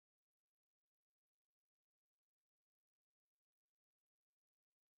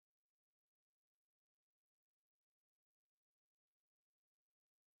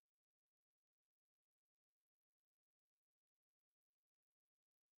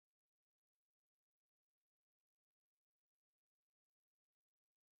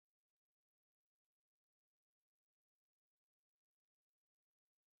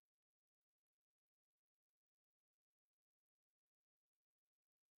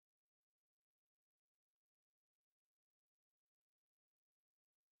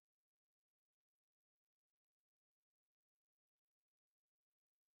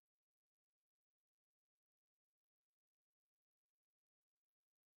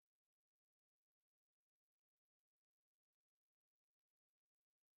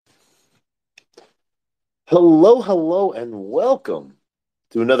Hello, hello, and welcome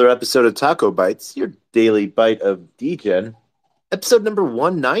to another episode of Taco Bites, your daily bite of Degen, episode number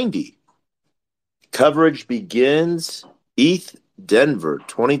 190. Coverage begins ETH Denver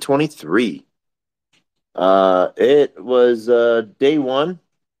 2023. It was day one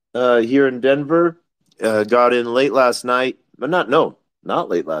here in Denver. Got in late last night, but not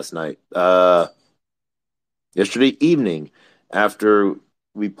late last night. Yesterday evening after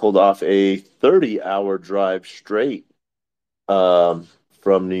we pulled off a 30-hour drive straight um,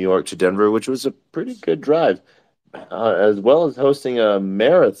 from New York to Denver, which was a pretty good drive, as well as hosting a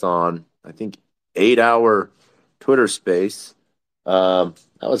marathon, I think 8 hour Twitter space. That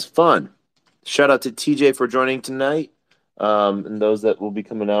was fun. Shout out to TJ for joining tonight. And those that will be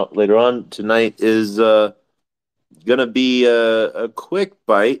coming out later on. Tonight is going to be a quick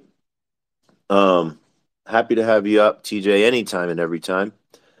bite. Um, Happy to have you up, TJ, anytime and every time.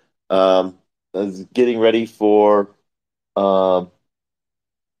 I was getting ready for um,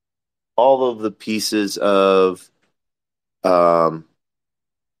 all of the pieces of um,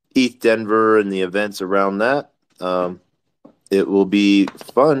 ETH Denver and the events around that. It will be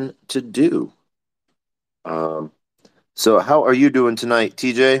fun to do. Um, so, how are you doing tonight,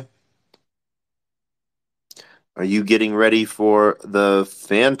 TJ? Are you getting ready for the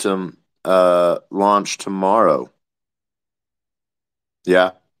Phantom launch tomorrow?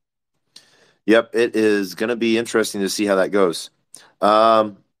 Yeah. Yep. It is going to be interesting to see how that goes.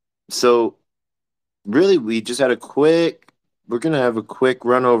 Um, so, really, we just had a quick. We're going to have a quick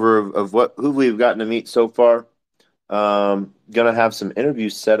run over of who we've gotten to meet so far. Gonna have some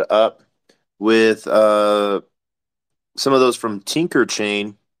interviews set up with some of those from Tinker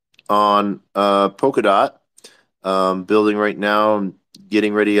Chain on Polkadot. Building right now and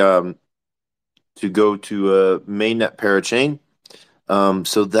getting ready to go to mainnet parachain.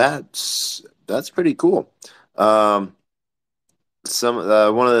 So that's pretty cool. Um, some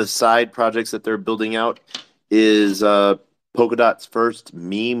One of the side projects that they're building out is Polkadot's first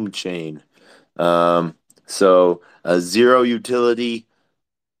meme chain. So a zero utility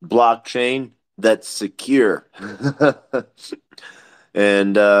blockchain that's secure.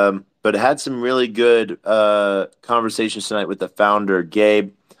 And but had some really good conversations tonight with the founder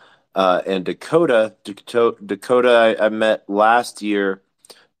Gabe and Dakota I met last year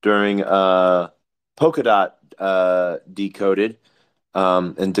during Polkadot Decoded.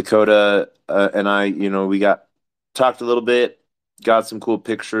 And Dakota and I, we got talked a little bit, got some cool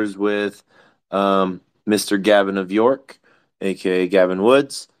pictures with Mr. Gavin of York, aka Gavin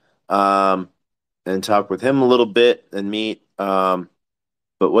Woods, um, and talk with him a little bit and meet. But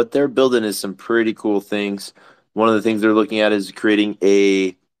what they're building is some pretty cool things. One of the things they're looking at is creating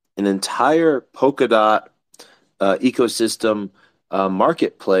an entire Polkadot ecosystem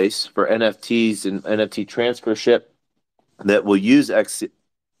marketplace for NFTs and NFT transfership that will use XCM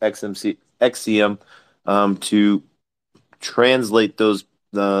to translate those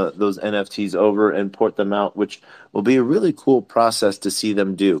NFTs over and port them out, which will be a really cool process to see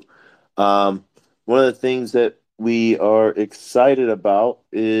them do. One of the things that we are excited about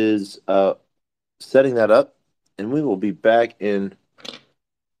is setting that up, and we will be back in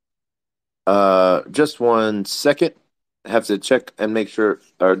just 1 second. I have to check and make sure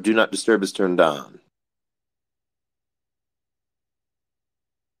our do not disturb is turned on.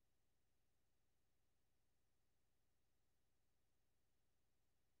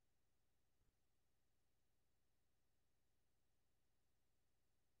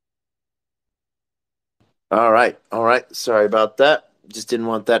 All right, all right. Sorry about that. Just didn't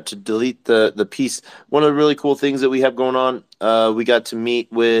want that to delete the piece. One of the really cool things that we have going on, we got to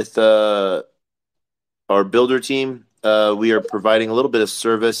meet with our builder team. We are providing a little bit of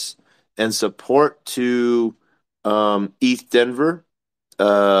service and support to ETH Denver.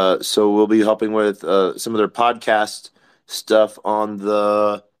 So we'll be helping with some of their podcast stuff on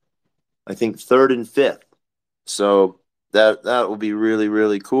I think, third and fifth. So that will be really,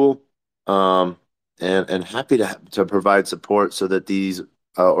 really cool. Um, and happy to provide support so that these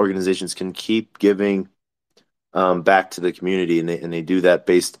organizations can keep giving back to the community, and they do that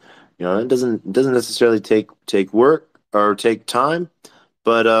based, it doesn't necessarily take work or take time,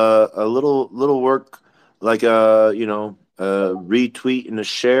 but a little work like a retweet and a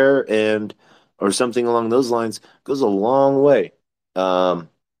share and or something along those lines goes a long way. Um,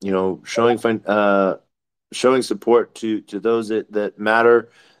 showing support to those that matter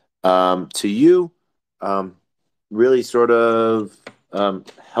to you, um, really sort of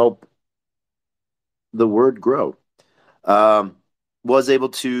help the word grow. Um, was able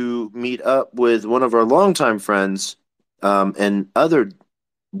to meet up with one of our longtime friends and other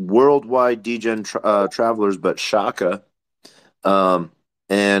worldwide Degen travelers, but Shaka, um,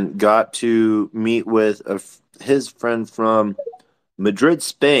 and got to meet with his friend from Madrid,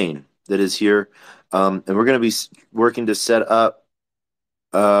 Spain, that is here. And we're going to be working to set up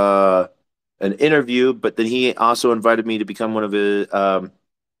uh, an interview, but then he also invited me to become one of his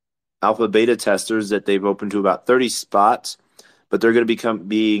alpha beta testers that they've opened to about 30 spots, but they're going to become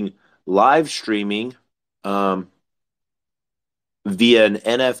being live streaming um, via an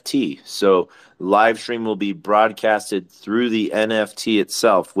NFT. So live stream will be broadcasted through the NFT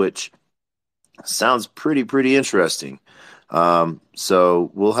itself, which sounds pretty interesting.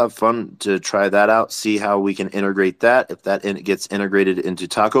 So we'll have fun to try that out, see how we can integrate that, if that gets integrated into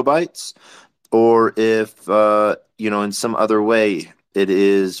TacoBytes, or if in some other way it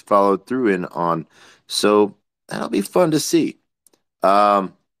is followed through in on. So that'll be fun to see.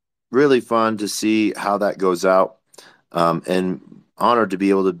 Um, really fun to see how that goes out. And honored to be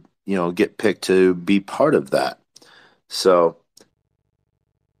able to get picked to be part of that. So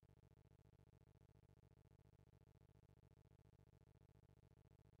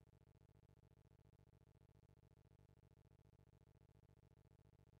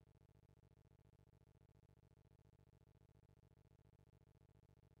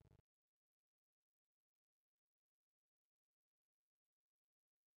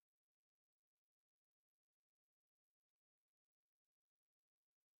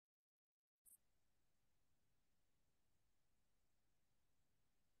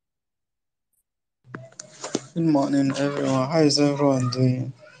Good morning, everyone. How is everyone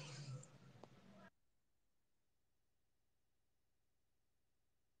doing?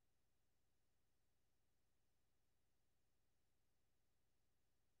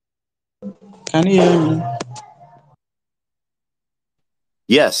 Can you hear me?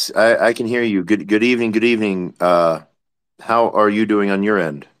 yes, I can hear you. Good evening, good evening. How are you doing on your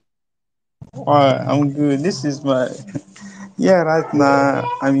end? I'm good. This is my right now.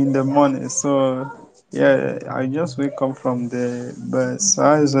 I'm in the morning, so I just wake up from the bus. So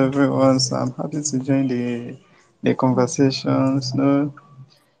how is everyone? So I'm happy to join the conversations. No,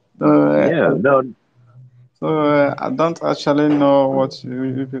 Yeah, no, no, So I don't actually know what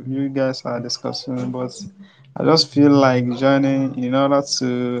you guys are discussing, but I just feel like joining in order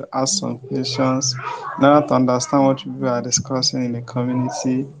to ask some questions, in order to understand what people are discussing in the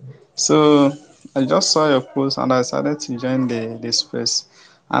community. So I just saw your post and I decided to join the space.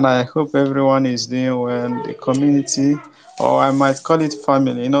 And I hope everyone is doing well, the community, or I might call it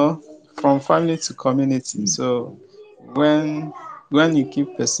family, from family to community. So when when you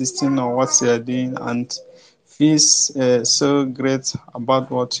keep persisting on what you're doing and feels so great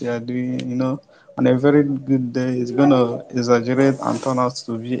about what you are doing, on a very good day, it's going to exaggerate and turn out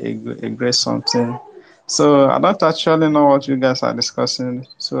to be a great something. So I don't actually know what you guys are discussing.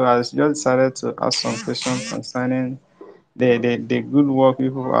 So I just decided to ask some questions concerning the good work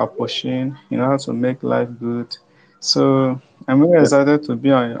people are pushing in order to make life good. So I'm very excited to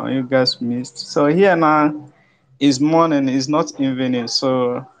be on you guys' midst. So here now is morning, it's not evening.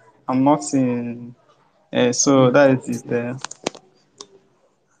 So I'm not in so that is it.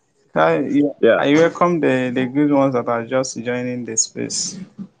 yeah, I welcome the good ones that are just joining the space.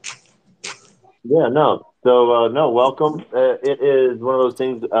 yeah, no. So no, welcome. It is one of those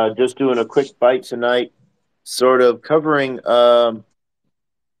things. Just doing a quick bite tonight, sort of covering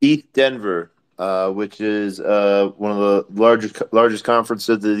East Denver, which is one of the largest conferences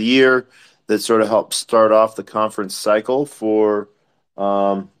of the year that sort of helps start off the conference cycle for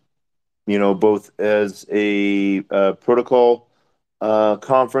um, both as a protocol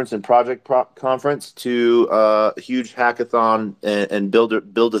conference and conference to a huge hackathon and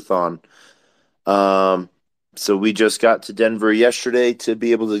buildathon. Um, so we just got to Denver yesterday to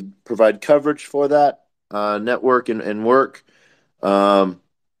be able to provide coverage for that network and work. Um,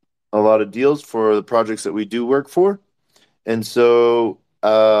 a lot of deals for the projects that we do work for. And so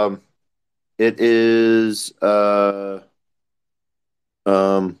it is um,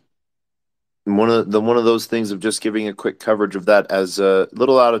 one of those things of just giving a quick coverage of that as a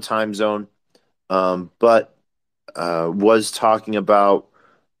little out of time zone, but was talking about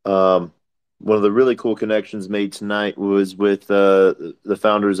one of the really cool connections made tonight was with the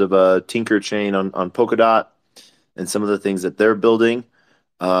founders of Tinker Chain on Polkadot and some of the things that they're building.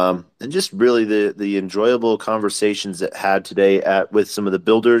 And just really the enjoyable conversations that had today at with some of the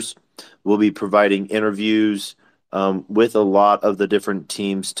builders. We'll be providing interviews with a lot of the different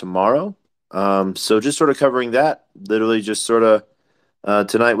teams tomorrow. So just sort of covering that. Literally, just sort of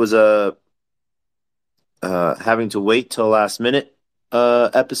tonight was a having to wait till last minute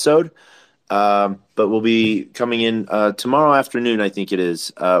episode. but we'll be coming in tomorrow afternoon, I think it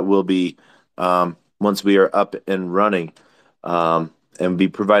is. We'll be once we are up and running, and be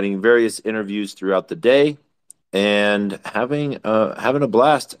providing various interviews throughout the day and having a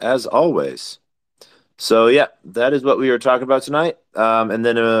blast as always. So yeah, that is what we are talking about tonight. And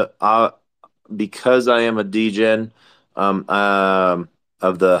then because I am a Degen of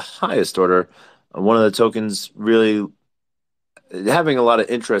the highest order, one of the tokens really having a lot of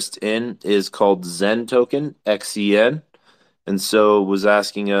interest in is called Zen token, XEN. And so was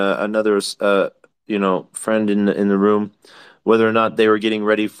asking another friend in the room whether or not they were getting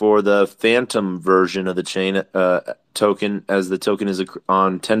ready for the Phantom version of the chain token, as the token is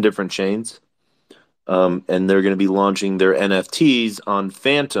on 10 different chains. And they're going to be launching their NFTs on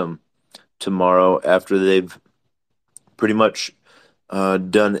Phantom tomorrow after they've pretty much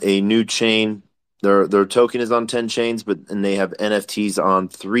done a new chain. Their token is on 10 chains, and they have NFTs on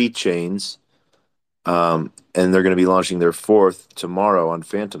 3 chains. And they're going to be launching their fourth tomorrow on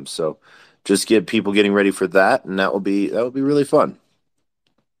Phantom. So just get people getting ready for that, and that will be really fun.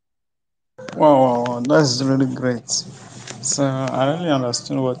 Wow, wow, wow, that's really great. So I really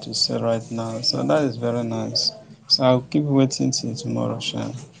understood what you said right now. So that is very nice. So I'll keep waiting till tomorrow,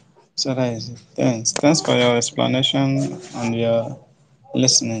 Sean. So that is it. Thanks. Thanks for your explanation and your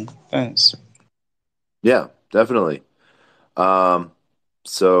listening. Thanks. Yeah, definitely. Um,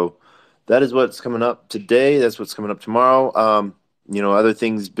 so that is what's coming up today. That's what's coming up tomorrow. Other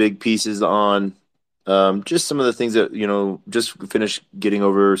things, big pieces on just some of the things that, just finished getting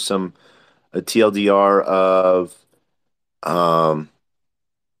over some a TLDR of um,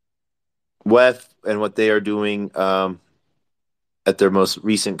 WEF and what they are doing at their most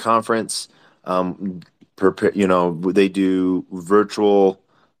recent conference. They do virtual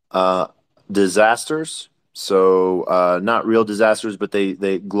uh, disasters. So not real disasters, but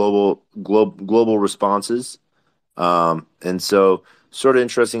they global responses. And so sort of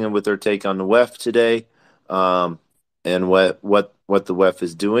interesting with their take on the WEF today, um, and what the WEF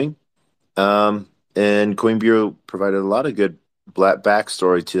is doing. And Coin Bureau provided a lot of good black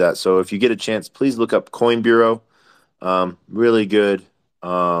backstory to that. So if you get a chance, please look up Coin Bureau. Really good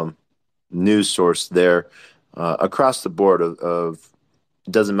um, news source there across the board of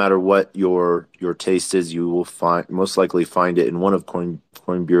it doesn't matter what your taste is, you will most likely find it in one of Coin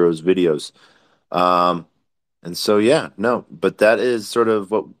Bureau's videos. Um, and so yeah, no, but that is sort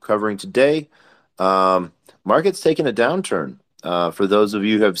of what we're covering today. Um, Market's taking a downturn. For those of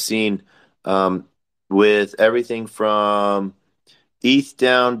you who have seen, um, with everything from ETH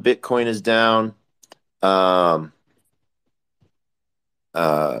down, Bitcoin is down. Um,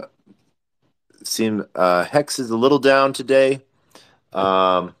 uh, Hex is a little down today.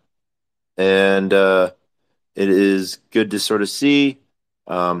 Um, and it is good to sort of see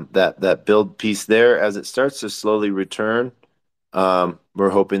that build piece there as it starts to slowly return. We're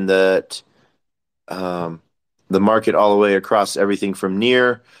hoping that um, the market all the way across everything from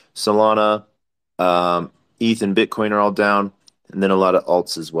near Solana, um, ETH, and Bitcoin are all down, and then a lot of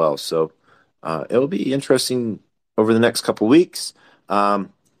alts as well. So it will be interesting over the next couple weeks. And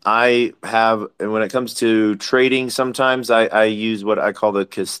when it comes to trading, sometimes I use what I call the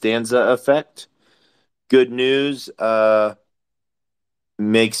Costanza effect. Good news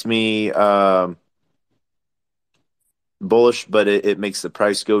makes me bullish, but it makes the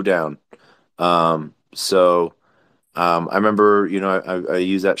price go down. So I remember, I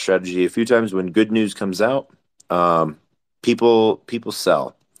use that strategy a few times when good news comes out. Um, people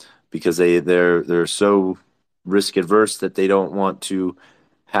sell because they're so risk adverse that they don't want to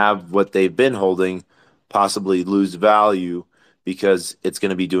have what they've been holding possibly lose value because it's going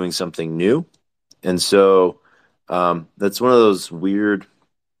to be doing something new. And so that's one of those weird,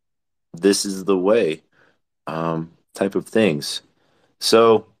 this is the way type of things.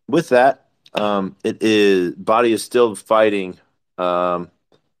 So with that, it is body is still fighting um,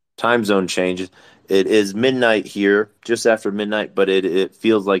 time zone changes. It is midnight here, just after midnight, but it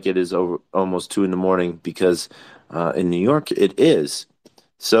feels like it is over almost 2 in the morning because in New York it is.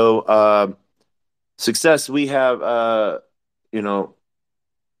 So success. We have you know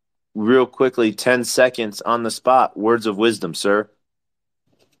real quickly 10 seconds on the spot. Words of wisdom, sir.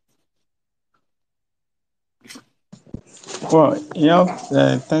 Well, you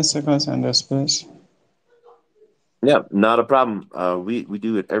have 10 seconds on the space. Yeah, not a problem. We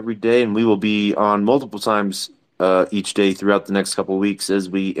do it every day, and we will be on multiple times each day throughout the next couple of weeks as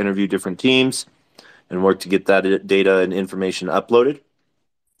we interview different teams and work to get that data and information uploaded.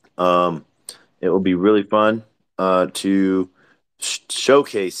 Um, it will be really fun to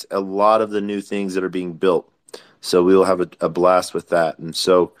showcase a lot of the new things that are being built. So we will have a blast with that. And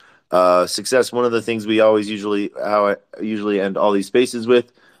so Success. One of the things we always usually how I usually end all these spaces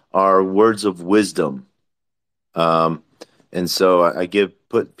with are words of wisdom. Um, and so I give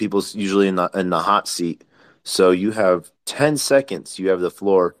put people usually in the hot seat. So you have 10 seconds. You have the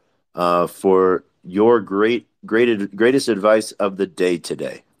floor for your greatest advice of the day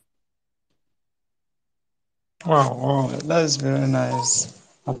today. Wow, wow, that's very nice.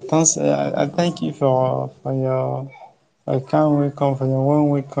 I thank you for your kind welcome, for your warm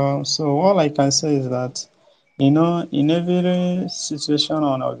welcome. So all I can say is that, in every situation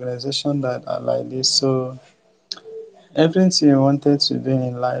or organization that are like this, so everything you wanted to do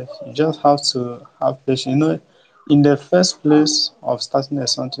in life, you just have to have patience. In the first place of starting a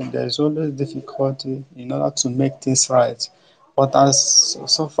something, there is always difficulty in order to make things right. But as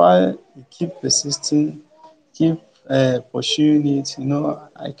so far you keep persisting, keep pursuing it,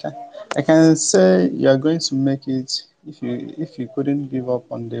 I can say you are going to make it if you couldn't give up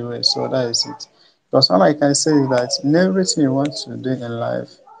on the way. So that is it. Because all I can say is that in everything you want to do in life,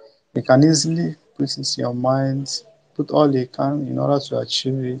 you can easily put it in your mind, put all you can in order to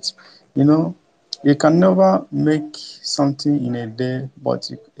achieve it. You know, you can never make something in a day, but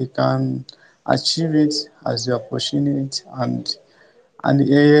you can achieve it as you are pushing it, and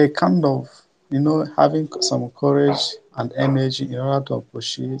a kind of, having some courage and energy in order to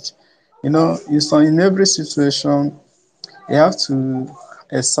pursue it. So in every situation, you have to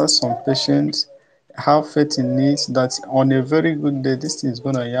exercise some patience, have faith in it that on a very good day, this thing is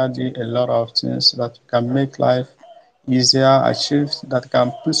going to yield you a lot of things that can make life easier, achieve, that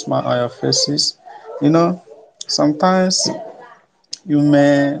can put smile on your faces. You know, Sometimes you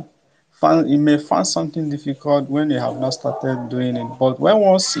may find something difficult when you have not started doing it, but when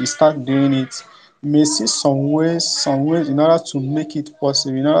once you start doing it, you may see some ways in order to make it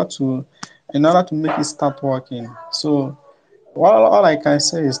possible, in order to make it start working. So all I can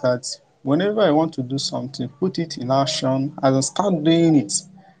say is that whenever I want to do something, put it in action and start doing it.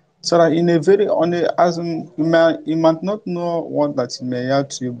 So that in a very on a as in, you might not know what that it may add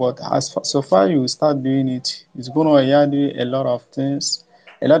to you, but so far you start doing it, it's going to add you a lot of things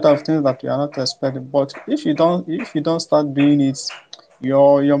that you are not expecting. But if you don't start doing it,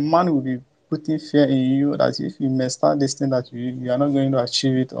 your mind will be putting fear in you that if you may start this thing that you are not going to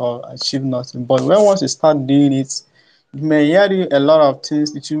achieve it or achieve nothing. But when once you start doing it, it may hear you a lot of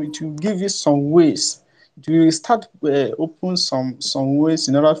things. It will give you some ways. It will start open some ways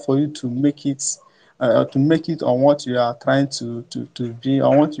in order for you to make it on what you are trying to be,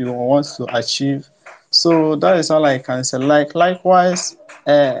 on what you want to achieve. So that is all I can say. Likewise,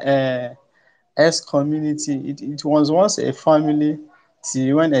 S community, it was once a family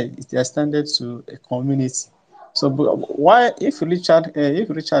till when it extended to a community. So why if Richard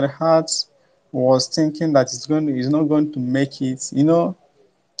Hart was thinking that he's not going to make it,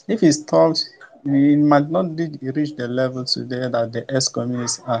 if he stopped, he might not reach the level today that the S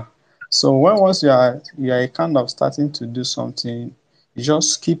communities are. So when once you are kind of starting to do something, you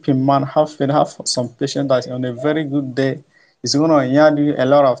just keep in mind, have faith, have some patience that on a very good day, it's gonna yield you a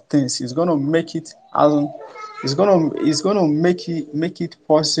lot of things. It's gonna make it as it's gonna make it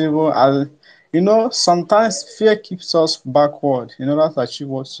possible. As sometimes fear keeps us backward in order to achieve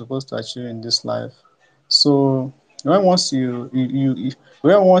what you're supposed to achieve in this life. So when once you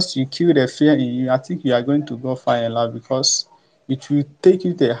kill the fear in you, I think you are going to go far in life because it will take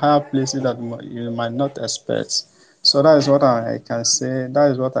you to higher places that you might not expect. So that is what I can say.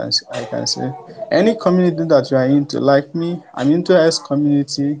 That is what I can say. Any community that you are into, like me, I'm into S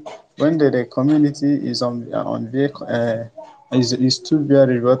community. When the community is on the is too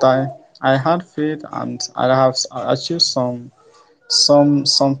very, but I had faith and I have achieved some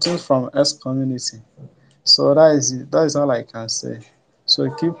things from S community. So that is it. That is all I can say. So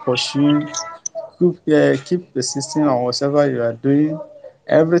keep pursuing, keep persisting on whatever you are doing.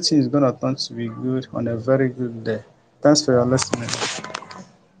 Everything is gonna turn to be good on a very good day. Thanks for your listening.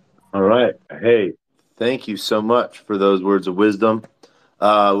 All right. Hey, thank you so much for those words of wisdom.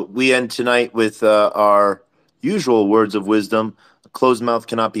 We end tonight with our usual words of wisdom. A closed mouth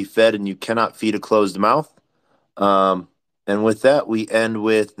cannot be fed, and you cannot feed a closed mouth. Um, and with that, we end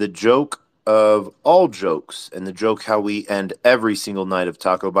with the joke of all jokes, and the joke how we end every single night of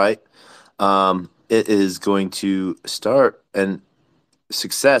Taco Bite. It is going to start and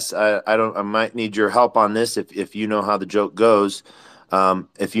success. I don't. I might need your help on this if you know how the joke goes.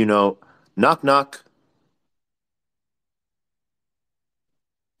 If you know, knock knock.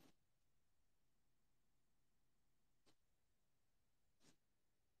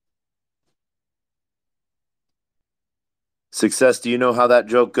 Success. Do you know how that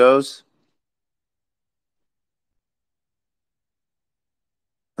joke goes?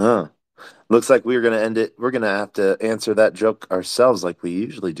 Huh. Looks like we're gonna end it. We're gonna have to answer that joke ourselves like we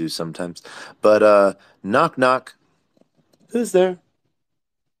usually do sometimes. But knock knock. Who's there?